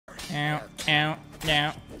Ow, ow,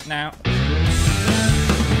 now, now.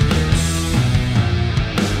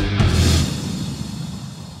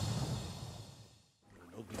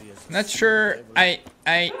 Not sure.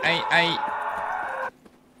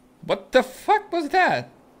 What the fuck was that?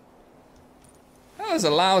 That was a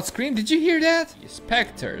loud scream. Did you hear that?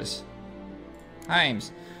 Specters.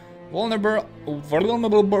 Times.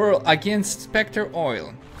 Vulnerable against specter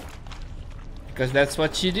oil. Because that's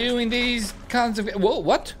what you do in these kinds of. Whoa,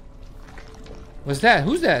 what? Was that?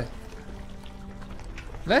 Who's that?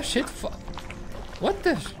 That shit. What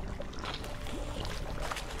the?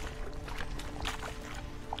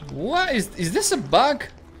 What is this a bug?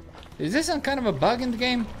 Is this some kind of a bug in the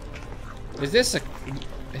game? Is this a?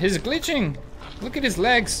 He's glitching. Look at his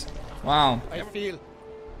legs. Wow. I feel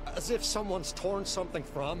as if someone's torn something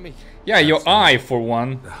from me. Yeah, your eye for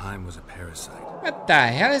one. The Heim was a parasite. What the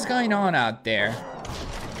hell is going on out there?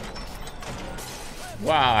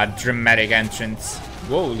 Wow, a dramatic entrance.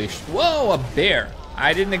 Holy sh! Whoa, a bear.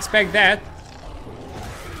 I didn't expect that.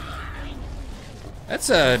 That's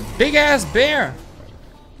a big ass bear.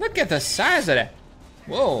 Look at the size of that.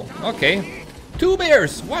 Whoa, okay. 2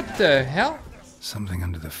 bears. What the hell? Something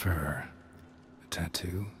under the fur. A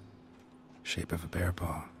tattoo. Shape of a bear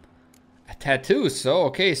paw. A tattoo, so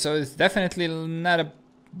okay, so it's definitely not a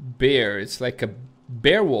bear. It's like a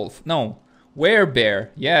bear wolf. No, werebear.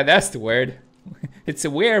 Yeah, that's the word. It's a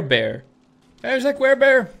werebear. There's like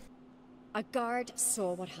werebear. A guard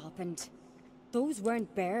saw what happened. Those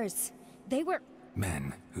weren't bears. They were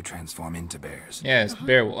Men who transform into bears. Yes,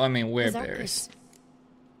 bear. I mean, werebears.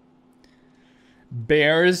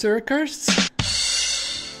 Berserkers.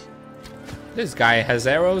 This guy has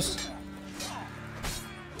arrows.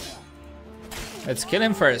 Let's kill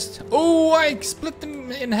him first. Oh, I split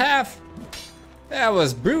him in half. That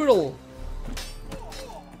was brutal.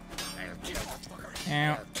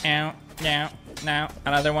 Ow, ow, now,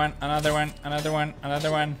 another one, another one, another one,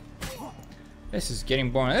 another one. This is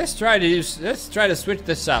getting boring. Let's try to switch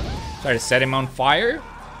this up. Try to set him on fire,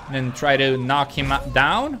 and then try to knock him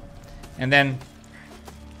down, and then,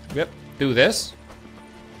 yep, do this.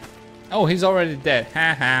 Oh, he's already dead.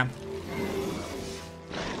 Haha.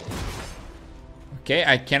 Okay,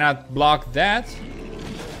 I cannot block that.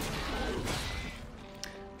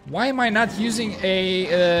 Why am I not using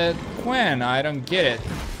a Quen? I don't get it.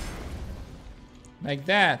 Like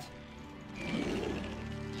that.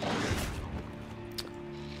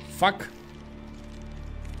 Fuck.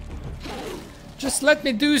 Just let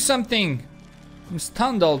me do something. I'm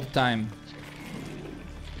stunned all the time.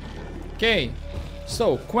 Okay.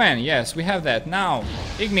 So, Quen, yes, we have that. Now,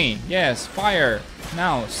 Igni, yes, fire.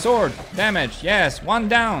 Now, sword, damage, yes, 1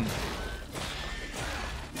 down.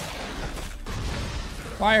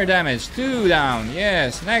 Fire damage, 2 down,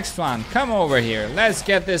 yes, next one, come over here. Let's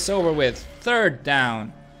get this over with. 3rd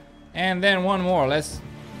down. And then 1 more. Let's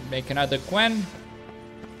make another Quen.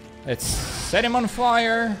 Let's set him on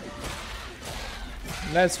fire.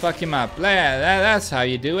 Let's fuck him up. That's how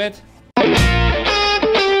you do it.